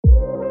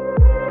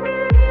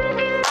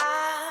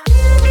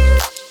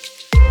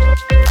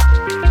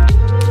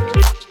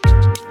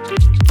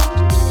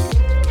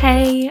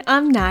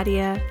I'm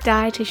Nadia,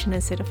 dietitian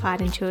and certified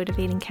intuitive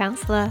eating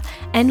counsellor,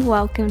 and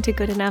welcome to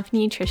Good Enough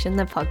Nutrition,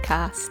 the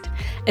podcast,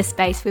 a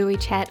space where we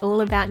chat all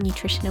about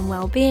nutrition and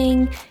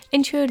well-being,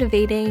 intuitive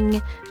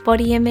eating,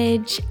 body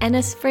image, and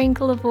a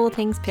sprinkle of all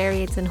things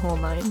periods and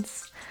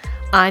hormones.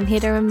 I'm here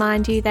to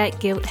remind you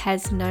that guilt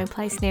has no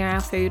place near our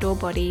food or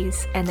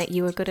bodies, and that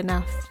you are good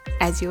enough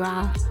as you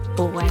are,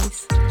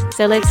 always.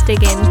 So let's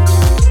dig in.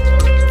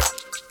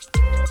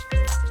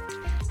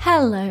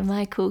 Hello,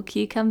 my cool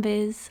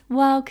cucumbers.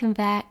 Welcome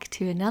back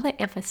to another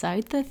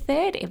episode, the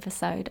third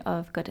episode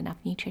of Good Enough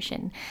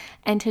Nutrition.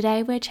 And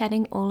today we're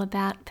chatting all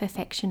about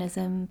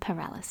perfectionism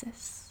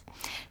paralysis.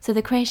 So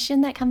the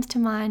question that comes to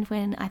mind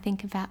when I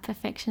think about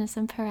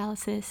perfectionism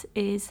paralysis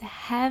is,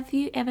 have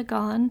you ever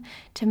gone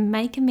to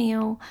make a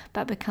meal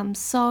but become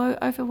so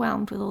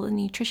overwhelmed with all the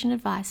nutrition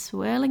advice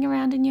swirling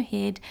around in your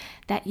head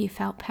that you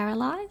felt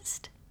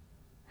paralyzed?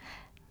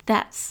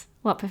 That's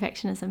what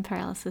perfectionism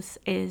paralysis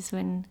is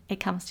when it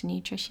comes to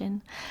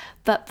nutrition.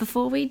 But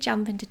before we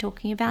jump into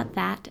talking about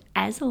that,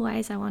 as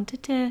always, I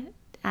wanted to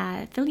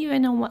fill you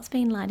in on what's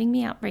been lighting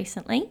me up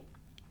recently.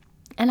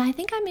 And I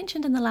think I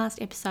mentioned in the last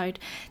episode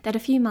that a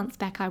few months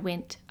back I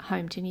went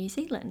home to New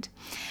Zealand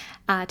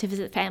to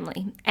visit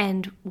family.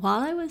 And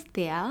while I was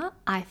there,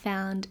 I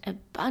found a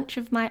bunch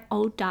of my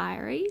old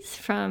diaries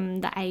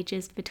from the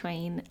ages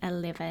between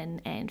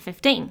 11 and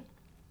 15.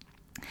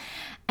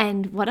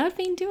 And what I've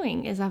been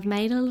doing is I've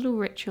made a little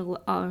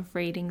ritual of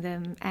reading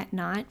them at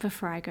night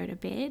before I go to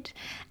bed.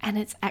 And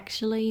it's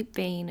actually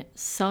been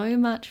so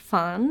much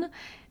fun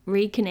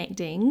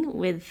reconnecting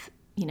with,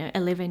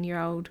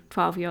 11-year-old,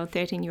 12-year-old,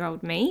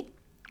 13-year-old me.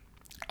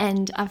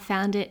 And I've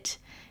found it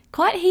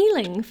quite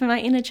healing for my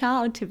inner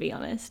child, to be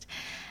honest.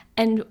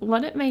 And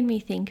what it made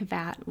me think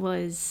about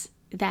was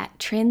that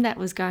trend that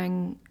was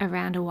going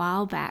around a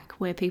while back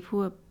where people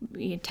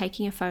were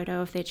taking a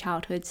photo of their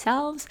childhood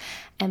selves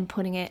and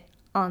putting it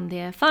on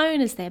their phone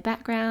as their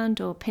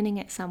background or pinning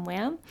it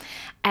somewhere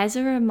as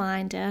a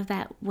reminder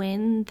that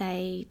when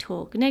they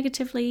talk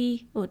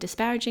negatively or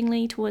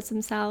disparagingly towards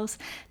themselves,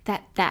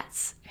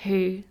 that's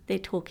who they're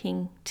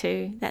talking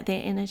to, that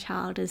their inner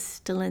child is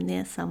still in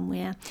there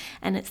somewhere.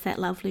 And it's that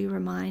lovely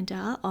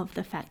reminder of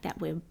the fact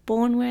that we're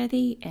born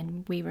worthy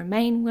and we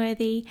remain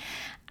worthy,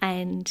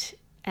 and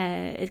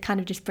it kind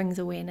of just brings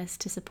awareness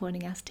to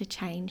supporting us to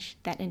change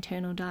that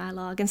internal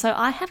dialogue. And so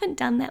I haven't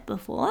done that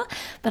before,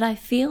 but I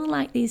feel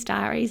like these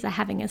diaries are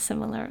having a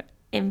similar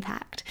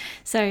impact.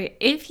 So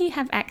if you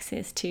have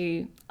access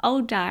to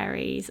old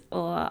diaries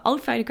or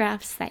old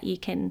photographs that you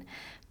can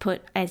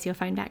put as your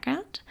phone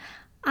background,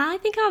 I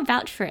think I'll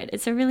vouch for it.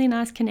 It's a really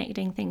nice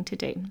connecting thing to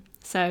do.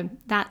 So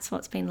that's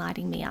what's been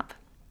lighting me up.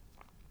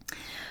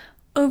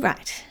 All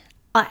right.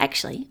 I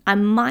think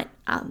I'm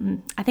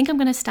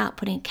going to start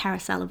putting a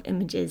carousel of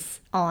images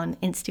on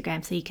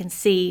Instagram so you can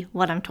see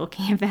what I'm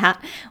talking about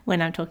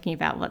when I'm talking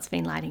about what's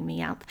been lighting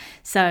me up.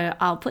 So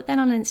I'll put that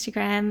on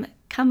Instagram.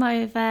 Come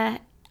over.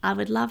 I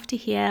would love to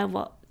hear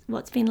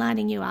what's been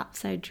lighting you up.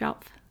 So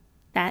drop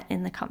that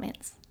in the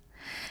comments.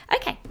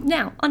 Okay,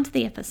 now onto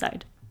the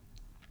episode.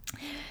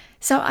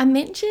 So I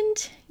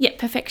mentioned,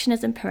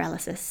 perfectionism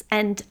paralysis,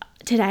 and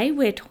today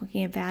we're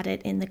talking about it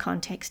in the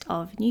context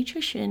of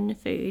nutrition,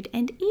 food,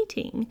 and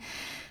eating.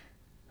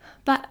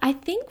 But I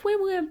think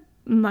where we're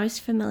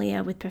most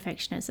familiar with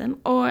perfectionism,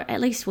 or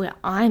at least where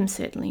I'm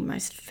certainly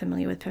most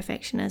familiar with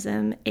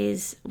perfectionism,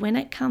 is when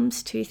it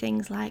comes to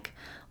things like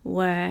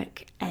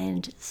work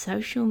and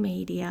social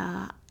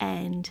media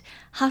and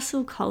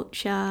hustle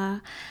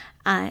culture,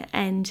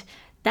 and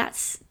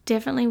that's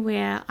definitely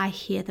where I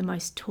hear the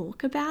most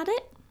talk about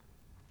it.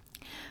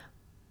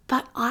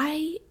 But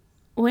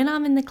when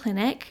I'm in the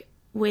clinic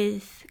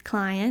with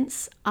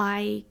clients,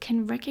 I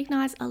can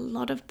recognize a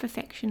lot of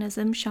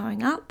perfectionism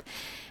showing up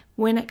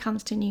when it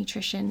comes to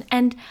nutrition.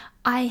 But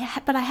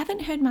I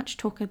haven't heard much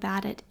talk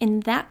about it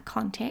in that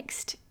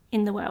context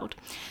in the world.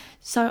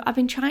 So I've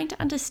been trying to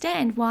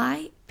understand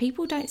why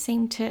people don't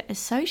seem to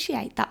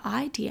associate the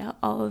idea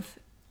of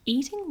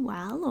eating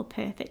well or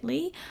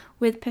perfectly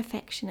with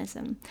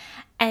perfectionism.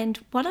 And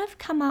what I've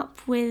come up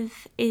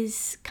with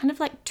is kind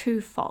of like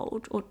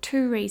twofold, or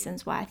two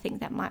reasons why I think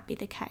that might be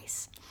the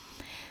case.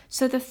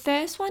 So the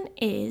first one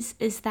is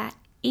that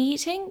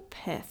eating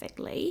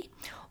perfectly,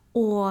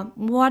 or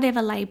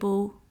whatever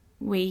label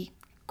we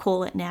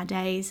call it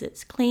nowadays,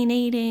 it's clean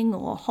eating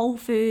or whole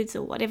foods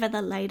or whatever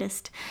the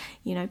latest,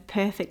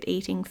 perfect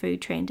eating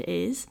food trend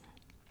is,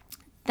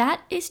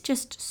 that is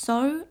just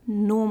so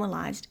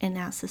normalized in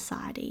our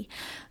society.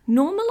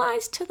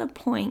 Normalized to the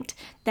point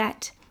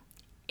that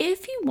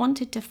if you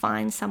wanted to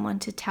find someone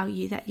to tell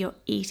you that you're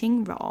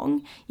eating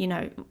wrong,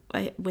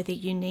 whether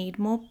you need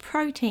more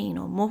protein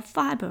or more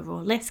fiber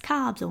or less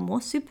carbs or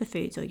more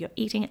superfoods, or you're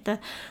eating at the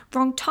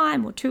wrong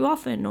time or too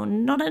often or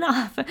not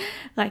enough,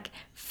 like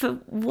for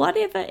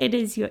whatever it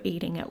is you're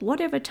eating at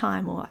whatever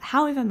time or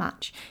however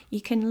much, you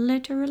can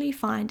literally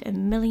find a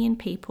million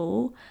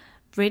people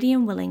ready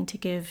and willing to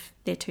give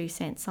their 2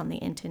 cents on the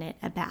internet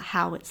about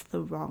how it's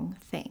the wrong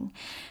thing.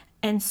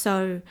 And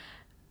so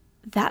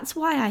that's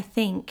why I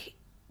think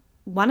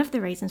one of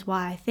the reasons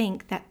why I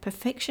think that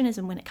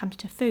perfectionism when it comes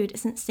to food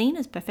isn't seen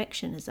as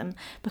perfectionism,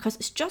 because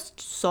it's just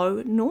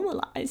so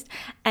normalized.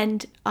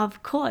 And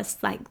of course,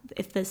 like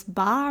if this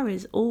bar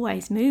is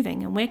always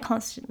moving and we're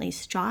constantly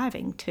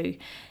striving to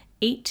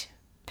eat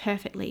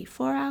perfectly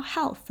for our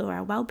health or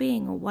our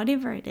well-being or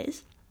whatever it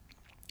is,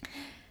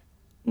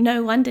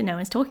 no wonder no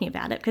one's talking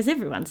about it, because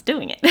everyone's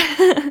doing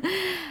it.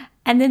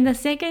 And then the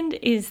second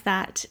is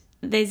that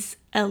there's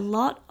a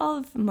lot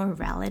of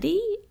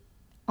morality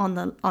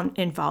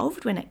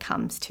involved when it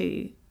comes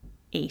to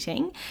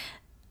eating.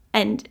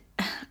 And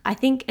I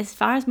think as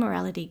far as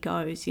morality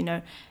goes,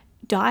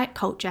 diet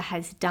culture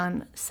has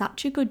done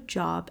such a good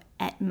job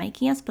at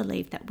making us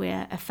believe that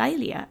we're a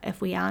failure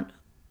if we aren't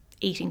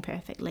eating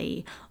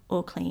perfectly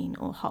or clean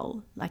or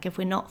whole, like if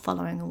we're not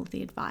following all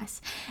the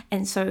advice.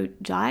 And so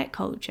diet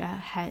culture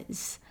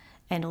has,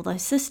 and all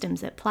those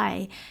systems at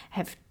play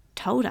have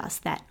told us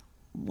that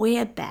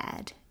we're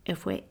bad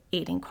if we're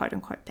eating quote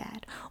unquote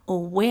bad,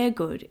 or we're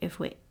good if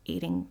we're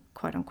eating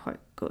quote unquote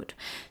good.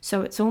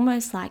 So it's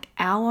almost like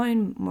our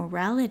own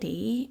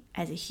morality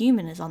as a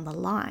human is on the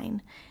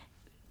line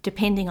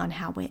depending on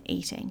how we're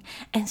eating.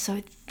 And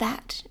so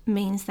that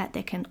means that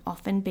there can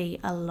often be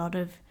a lot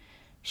of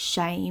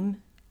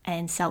shame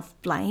and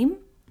self-blame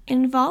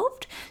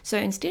involved. So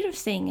instead of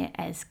seeing it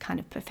as kind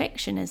of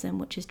perfectionism,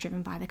 which is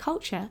driven by the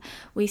culture,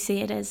 we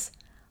see it as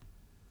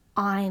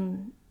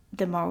I'm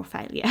the moral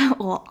failure,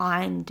 or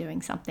I'm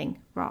doing something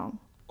wrong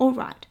or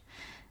right.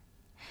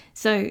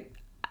 So,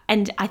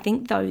 and I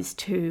think those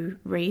two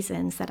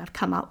reasons that I've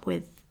come up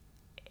with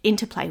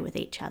interplay with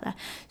each other.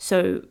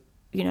 So,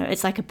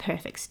 it's like a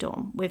perfect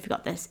storm. We've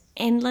got this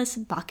endless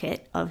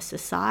bucket of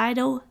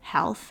societal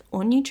health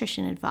or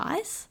nutrition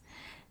advice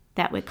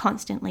that we're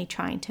constantly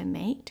trying to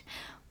meet,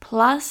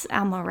 plus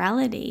our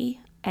morality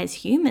as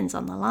humans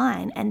on the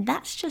line, and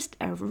that's just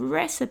a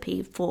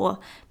recipe for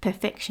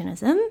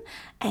perfectionism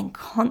and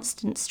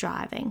constant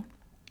striving.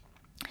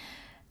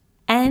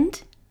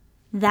 And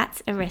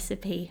that's a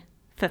recipe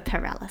for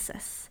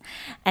paralysis.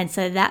 And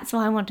so that's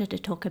why I wanted to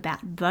talk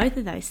about both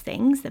of those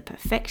things, the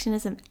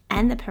perfectionism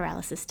and the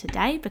paralysis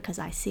today, because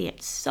I see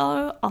it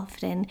so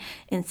often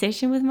in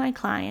session with my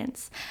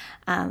clients.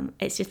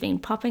 It's just been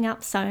popping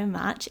up so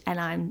much, and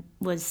I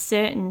was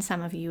certain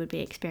some of you would be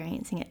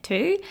experiencing it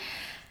too.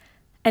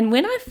 And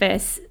when I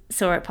first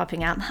saw it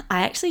popping up,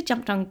 I actually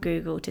jumped on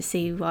Google to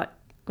see what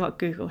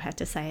Google had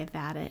to say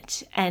about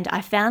it. And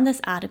I found this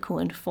article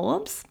in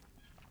Forbes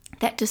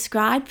that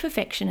described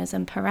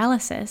perfectionism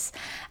paralysis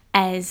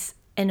as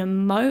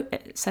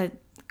so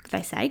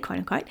they say, quote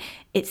unquote,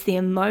 it's the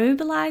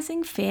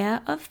immobilizing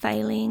fear of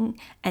failing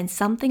and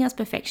something us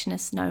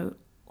perfectionists know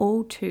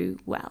all too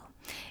well.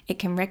 It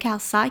can wreck our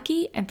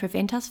psyche and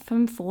prevent us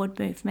from forward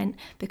movement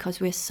because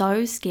we're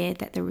so scared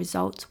that the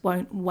results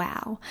won't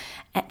wow,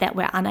 that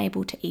we're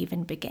unable to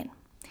even begin.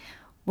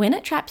 When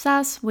it traps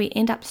us, we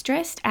end up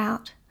stressed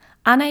out,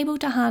 unable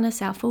to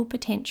harness our full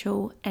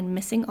potential and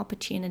missing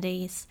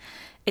opportunities.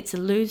 It's a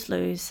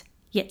lose-lose,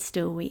 yet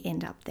still we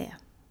end up there.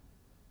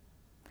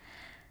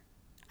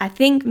 I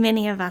think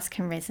many of us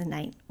can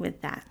resonate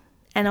with that.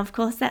 And of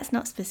course, that's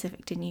not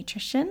specific to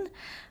nutrition,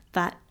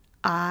 but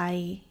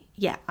I'm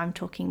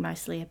talking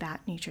mostly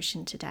about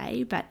nutrition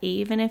today. But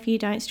even if you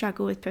don't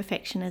struggle with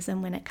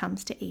perfectionism when it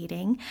comes to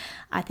eating,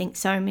 I think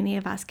so many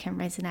of us can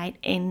resonate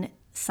in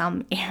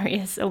some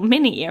areas or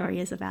many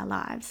areas of our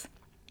lives.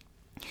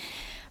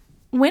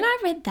 When I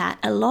read that,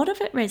 a lot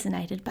of it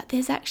resonated, but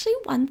there's actually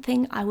one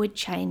thing I would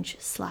change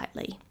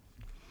slightly.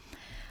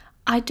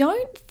 I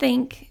don't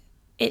think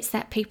it's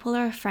that people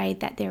are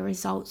afraid that their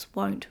results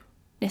won't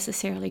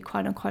necessarily,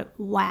 quote unquote,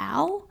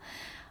 wow.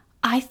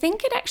 I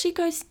think it actually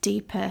goes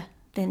deeper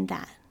than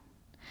that,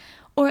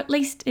 or at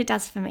least it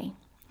does for me.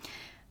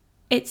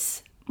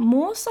 It's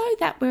more so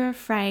that we're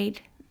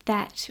afraid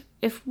that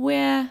if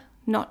we're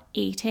not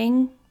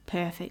eating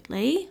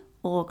perfectly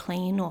or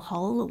clean or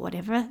whole or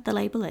whatever the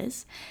label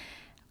is,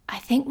 I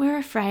think we're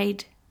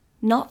afraid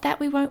not that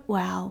we won't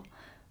wow,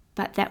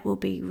 but that we'll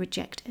be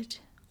rejected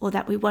or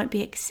that we won't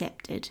be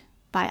accepted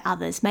by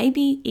others,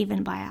 maybe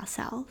even by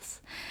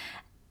ourselves.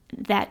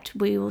 That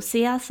we will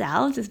see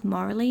ourselves as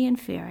morally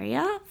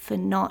inferior for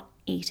not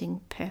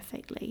eating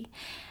perfectly.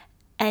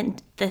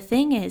 And the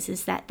thing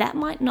is that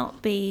might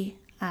not be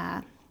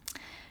at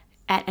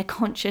a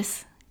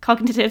conscious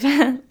cognitive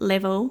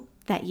level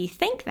that you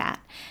think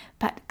that,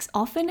 but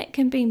often it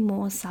can be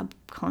more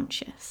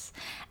subconscious.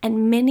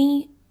 And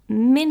many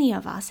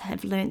of us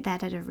have learned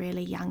that at a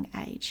really young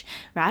age,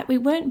 right? We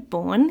weren't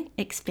born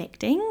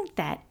expecting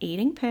that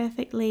eating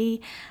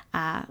perfectly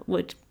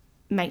would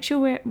make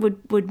sure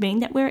would mean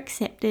that we're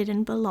accepted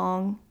and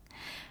belong.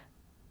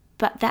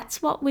 But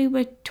that's what we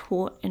were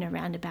taught in a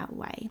roundabout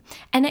way.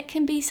 And it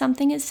can be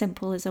something as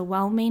simple as a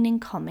well-meaning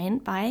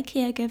comment by a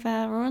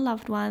caregiver or a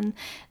loved one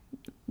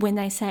when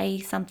they say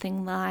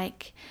something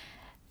like,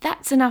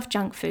 "That's enough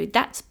junk food,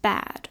 that's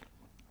bad."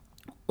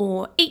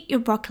 Or, "Eat your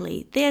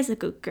broccoli, there's a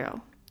good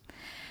girl."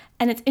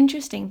 And it's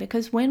interesting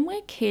because when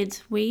we're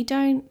kids, we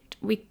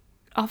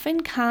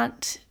often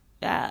can't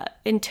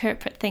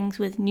interpret things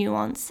with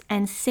nuance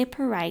and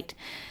separate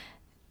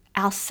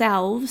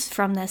ourselves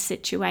from the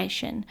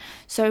situation.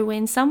 So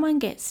when someone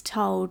gets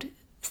told,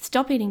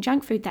 stop eating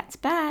junk food, that's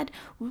bad,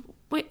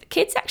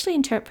 kids actually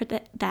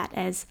interpret that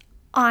as,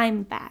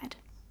 I'm bad.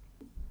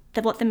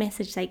 What the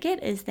message they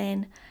get is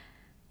then,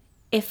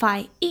 if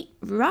I eat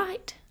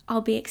right,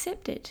 I'll be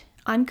accepted.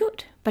 I'm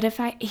good. But if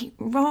I eat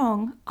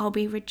wrong, I'll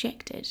be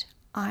rejected.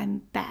 I'm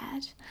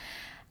bad.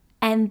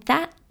 And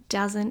that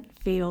doesn't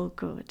feel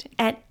good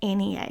at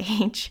any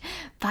age.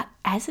 But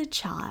as a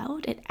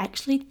child, it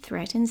actually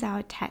threatens our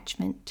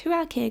attachment to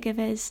our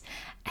caregivers,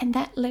 and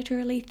that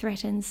literally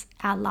threatens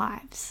our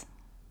lives.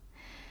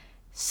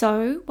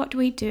 So what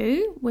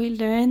do? We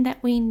learn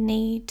that we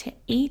need to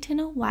eat in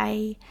a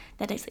way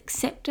that is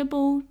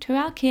acceptable to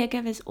our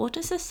caregivers or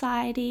to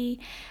society.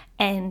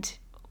 And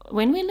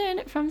when we learn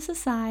it from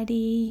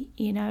society,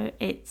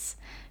 it's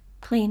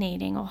clean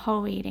eating or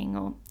whole eating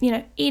or,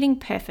 eating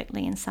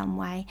perfectly in some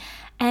way.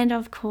 And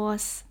of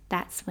course,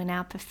 that's when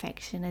our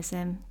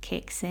perfectionism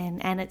kicks in,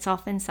 and it's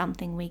often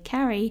something we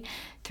carry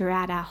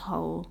throughout our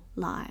whole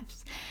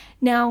lives.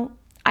 Now,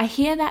 I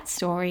hear that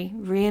story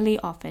really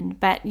often,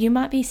 but you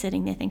might be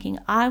sitting there thinking,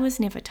 I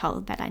was never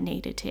told that I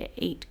needed to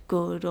eat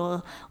good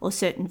or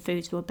certain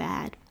foods were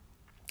bad.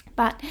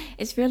 But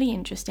it's really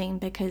interesting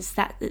because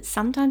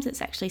sometimes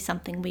it's actually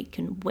something we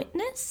can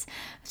witness.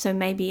 So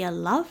maybe a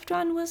loved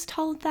one was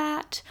told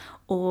that,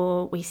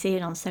 or we see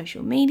it on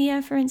social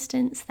media, for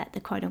instance, that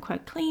the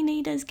quote-unquote clean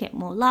eaters get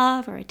more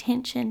love or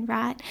attention,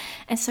 right?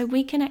 And so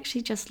we can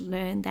actually just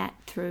learn that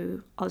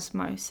through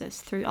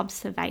osmosis, through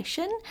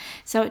observation.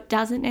 So it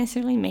doesn't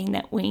necessarily mean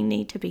that we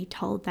need to be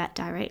told that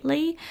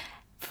directly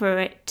for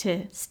it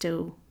to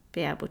still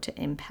be able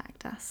to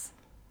impact us.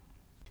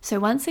 So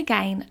once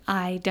again,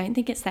 I don't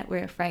think it's that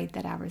we're afraid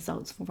that our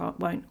results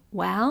won't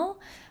wow,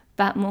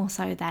 but more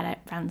so that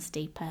it runs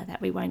deeper,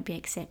 that we won't be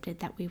accepted,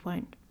 that we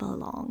won't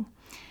belong.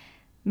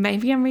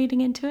 Maybe I'm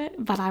reading into it,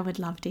 but I would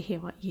love to hear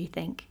what you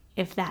think,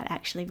 if that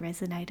actually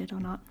resonated or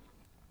not.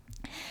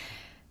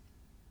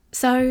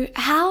 So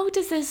how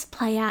does this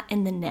play out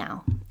in the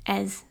now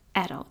as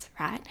adults,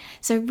 right?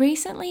 So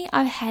recently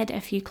I've had a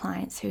few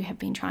clients who have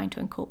been trying to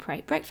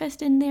incorporate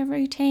breakfast in their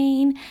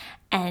routine,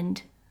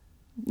 and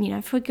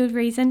for good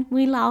reason.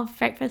 We love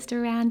breakfast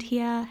around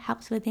here,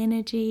 helps with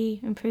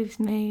energy, improves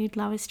mood,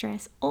 lowers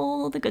stress,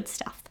 all the good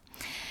stuff.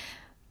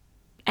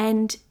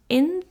 And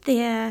in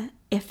their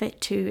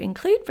effort to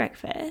include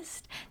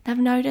breakfast, they've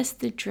noticed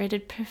the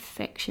dreaded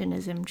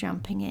perfectionism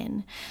jumping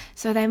in.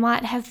 So they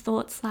might have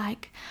thoughts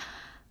like,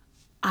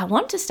 I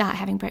want to start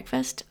having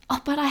breakfast,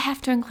 but I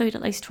have to include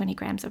at least 20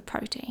 grams of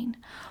protein.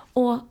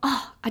 Or,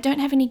 I don't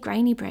have any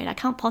grainy bread, I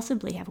can't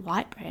possibly have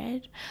white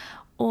bread.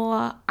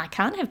 Or I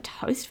can't have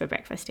toast for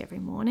breakfast every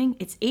morning.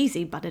 It's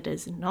easy, but it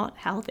is not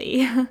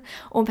healthy.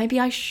 Or maybe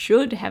I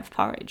should have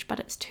porridge, but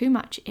it's too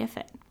much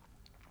effort.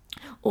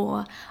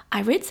 Or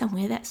I read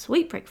somewhere that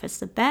sweet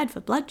breakfasts are bad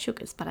for blood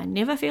sugars, but I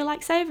never feel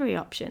like savory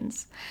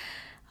options.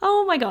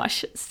 Oh my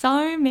gosh,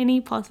 so many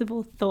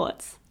possible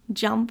thoughts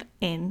jump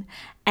in,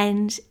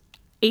 and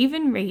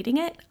even reading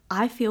it,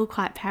 I feel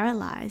quite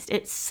paralyzed.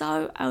 It's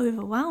so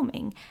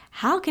overwhelming.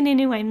 How can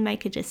anyone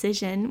make a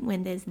decision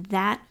when there's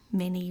that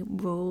many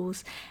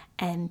rules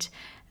and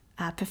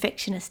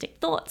perfectionistic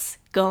thoughts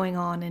going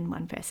on in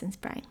one person's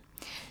brain?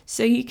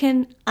 So you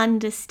can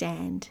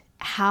understand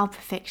how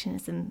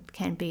perfectionism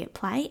can be at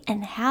play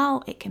and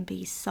how it can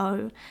be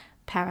so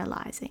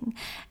paralyzing.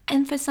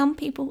 And for some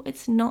people,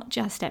 it's not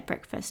just at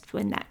breakfast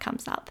when that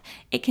comes up.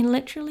 It can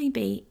literally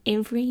be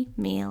every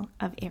meal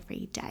of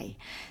every day.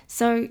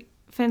 So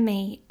for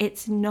me,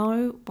 it's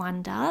no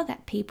wonder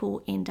that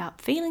people end up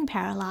feeling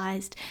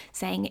paralyzed,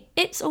 saying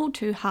it's all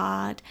too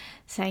hard,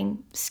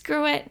 saying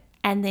screw it,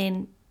 and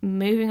then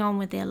moving on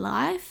with their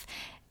life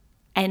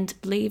and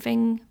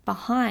leaving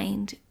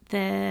behind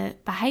the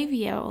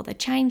behavior or the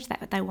change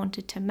that they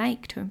wanted to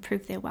make to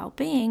improve their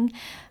well-being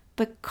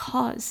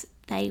because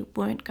they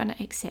weren't going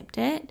to accept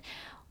it,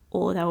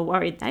 or they were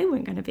worried they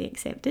weren't going to be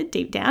accepted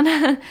deep down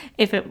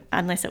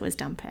unless it was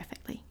done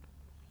perfectly.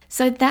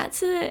 So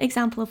that's an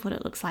example of what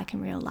it looks like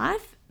in real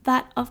life.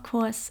 But of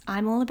course,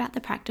 I'm all about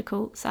the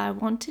practical, so I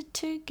wanted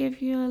to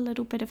give you a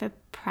little bit of a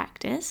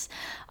practice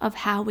of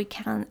how we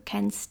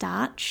can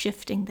start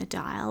shifting the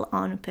dial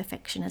on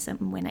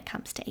perfectionism when it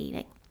comes to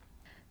eating.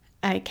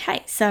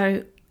 Okay,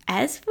 so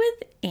as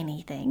with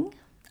anything,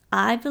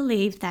 I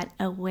believe that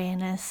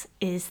awareness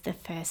is the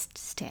first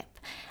step.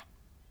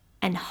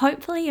 And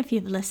hopefully, if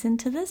you've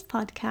listened to this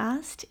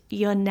podcast,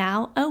 you're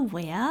now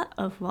aware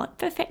of what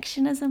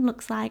perfectionism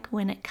looks like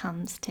when it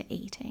comes to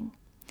eating.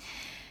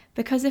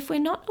 Because if we're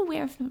not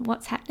aware of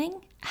what's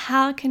happening,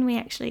 how can we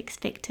actually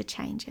expect to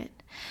change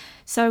it?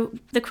 So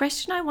the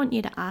question I want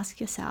you to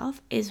ask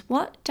yourself is,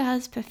 what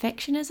does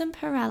perfectionism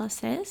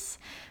paralysis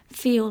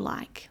feel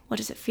like? What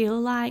does it feel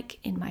like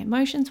in my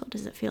emotions? What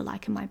does it feel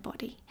like in my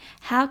body?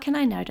 How can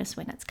I notice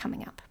when it's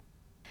coming up?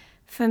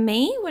 For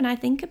me, when I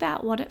think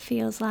about what it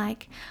feels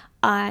like,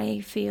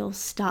 I feel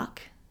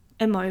stuck,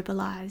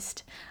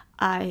 immobilized.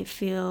 I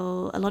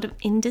feel a lot of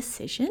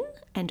indecision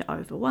and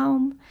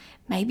overwhelm,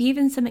 maybe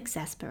even some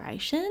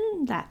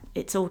exasperation that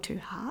it's all too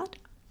hard.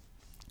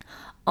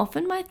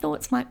 Often my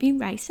thoughts might be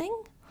racing,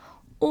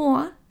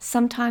 or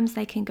sometimes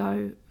they can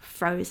go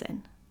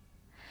frozen.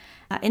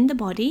 In the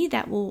body,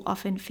 that will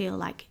often feel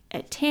like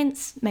a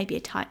tense, maybe a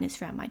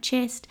tightness around my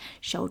chest,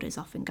 shoulders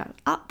often go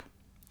up.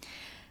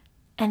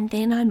 And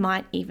then I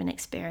might even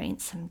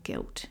experience some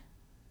guilt,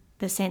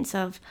 the sense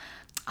of,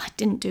 I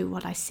didn't do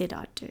what I said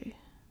I'd do.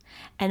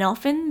 And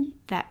often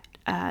that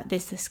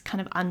there's this kind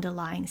of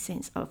underlying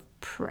sense of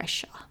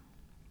pressure.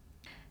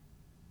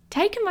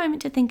 Take a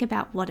moment to think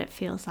about what it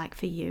feels like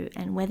for you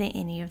and whether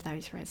any of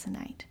those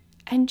resonate,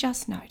 and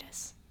just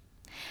notice.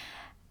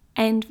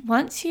 And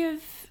once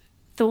you've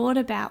thought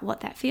about what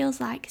that feels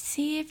like,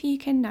 see if you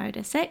can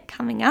notice it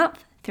coming up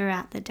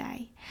throughout the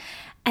day.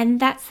 And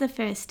that's the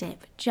first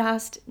step,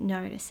 just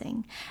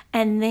noticing,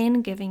 and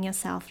then giving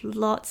yourself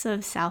lots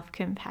of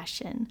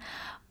self-compassion.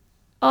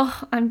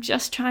 Oh, I'm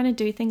just trying to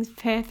do things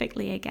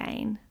perfectly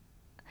again.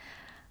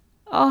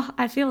 Oh,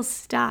 I feel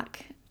stuck.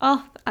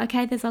 Oh,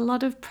 okay, there's a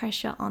lot of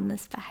pressure on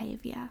this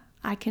behavior.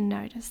 I can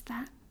notice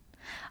that.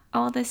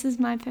 Oh, this is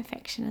my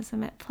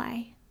perfectionism at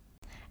play.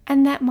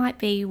 And that might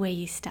be where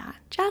you start,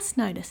 just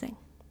noticing.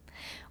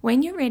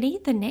 When you're ready,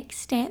 the next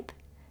step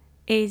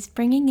is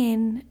bringing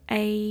in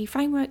a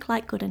framework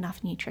like Good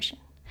Enough Nutrition.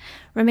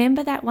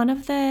 Remember that one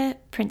of the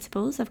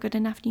principles of Good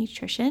Enough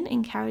Nutrition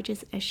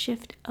encourages a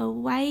shift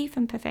away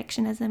from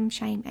perfectionism,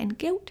 shame, and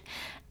guilt,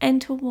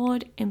 and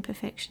toward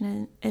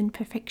imperfection,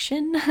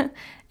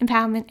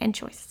 empowerment, and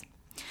choice.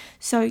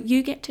 So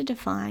you get to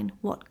define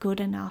what good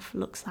enough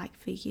looks like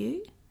for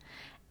you,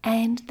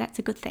 and that's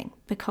a good thing,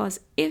 because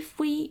if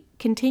we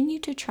continue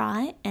to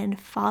try and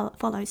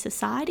follow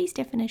society's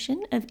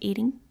definition of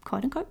eating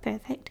quote-unquote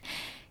perfect,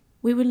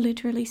 we would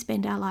literally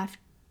spend our life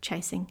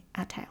chasing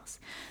our tails.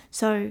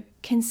 So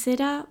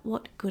consider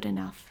what good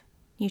enough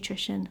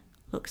nutrition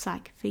looks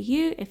like for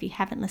you. If you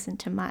haven't listened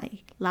to my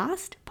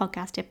last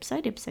podcast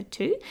episode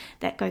 2,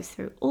 that goes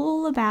through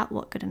all about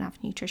what good enough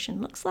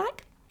nutrition looks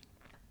like.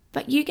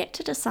 But you get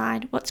to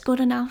decide what's good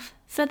enough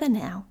for the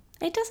now.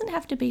 It doesn't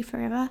have to be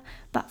forever,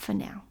 but for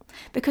now.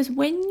 Because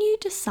when you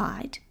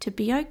decide to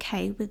be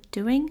okay with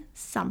doing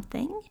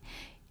something,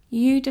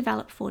 you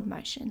develop forward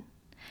motion.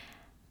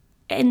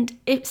 And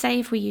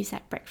if we use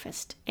that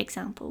breakfast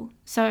example,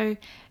 so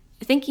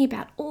thinking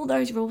about all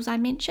those rules I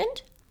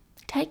mentioned,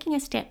 taking a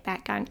step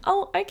back going,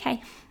 oh,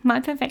 okay, my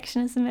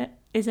perfectionism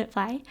is at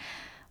play.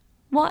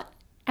 What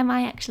am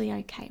I actually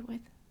okay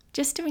with?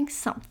 Just doing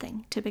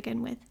something to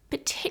begin with,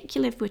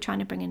 particularly if we're trying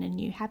to bring in a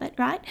new habit,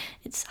 right?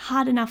 It's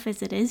hard enough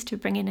as it is to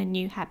bring in a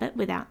new habit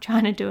without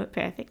trying to do it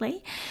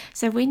perfectly.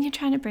 So when you're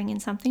trying to bring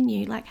in something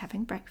new, like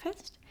having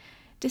breakfast,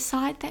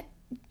 decide that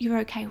you're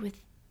okay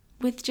with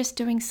just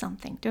doing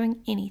something,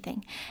 doing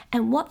anything.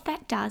 And what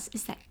that does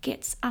is that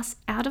gets us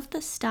out of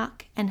the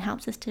stuck and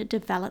helps us to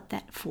develop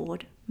that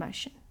forward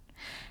motion.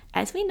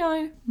 As we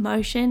know,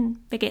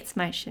 motion begets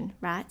motion,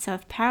 right? So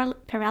if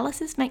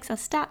paralysis makes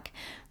us stuck,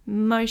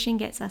 motion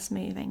gets us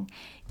moving.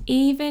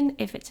 Even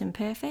if it's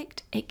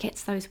imperfect, it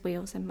gets those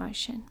wheels in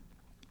motion.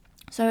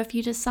 So if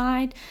you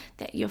decide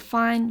that you're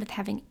fine with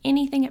having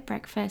anything at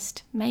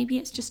breakfast, maybe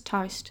it's just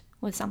toast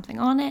with something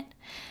on it,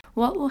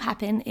 what will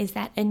happen is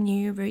that a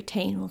new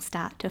routine will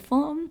start to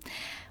form.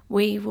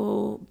 We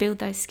will build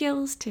those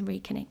skills to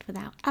reconnect with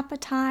our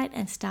appetite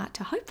and start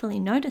to hopefully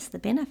notice the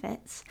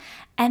benefits.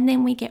 And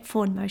then we get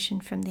forward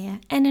motion from there.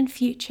 And in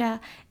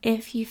future,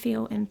 if you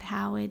feel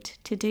empowered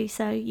to do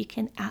so, you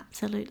can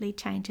absolutely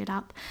change it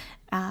up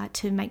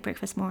to make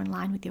breakfast more in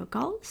line with your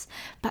goals.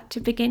 But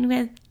to begin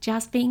with,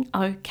 just being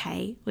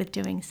okay with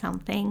doing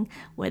something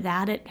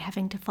without it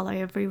having to follow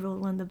every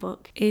rule in the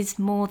book is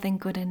more than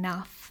good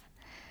enough.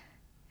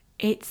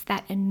 It's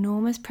that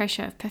enormous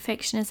pressure of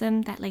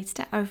perfectionism that leads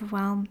to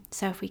overwhelm.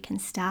 So if we can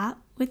start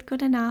with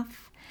good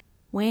enough,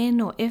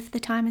 when or if the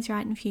time is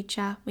right in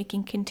future, we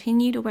can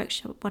continue to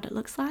workshop what it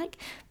looks like,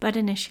 but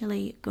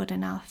initially good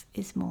enough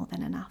is more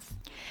than enough.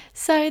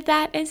 So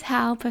that is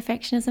how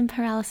perfectionism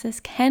paralysis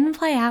can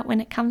play out when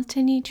it comes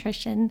to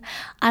nutrition.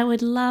 I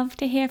would love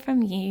to hear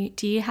from you.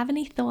 Do you have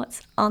any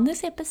thoughts on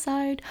this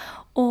episode?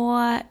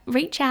 Or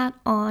reach out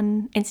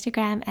on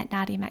Instagram at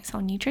Nadia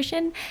Maxwell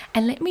Nutrition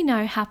and let me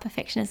know how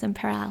perfectionism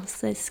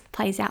paralysis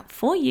plays out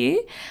for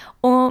you,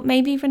 or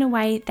maybe even a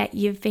way that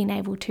you've been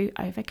able to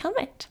overcome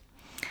it.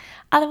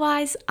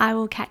 Otherwise, I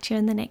will catch you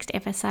in the next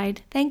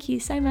episode. Thank you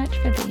so much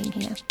for being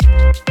here.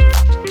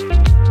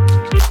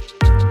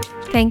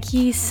 Thank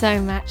you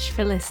so much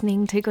for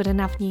listening to Good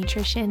Enough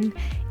Nutrition.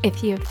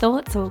 If you have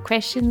thoughts or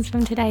questions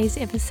from today's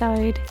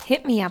episode,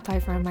 hit me up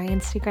over on my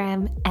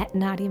Instagram at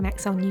Nadia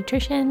Maxwell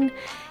Nutrition.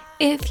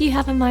 If you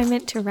have a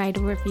moment to rate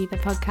or review the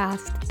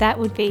podcast, that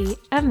would be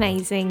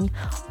amazing.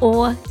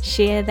 Or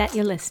share that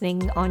you're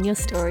listening on your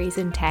stories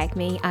and tag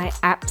me. I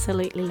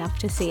absolutely love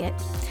to see it.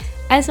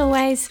 As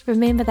always,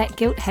 remember that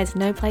guilt has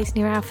no place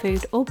near our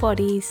food or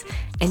bodies,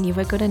 and you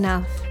are good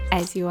enough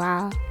as you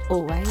are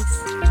always.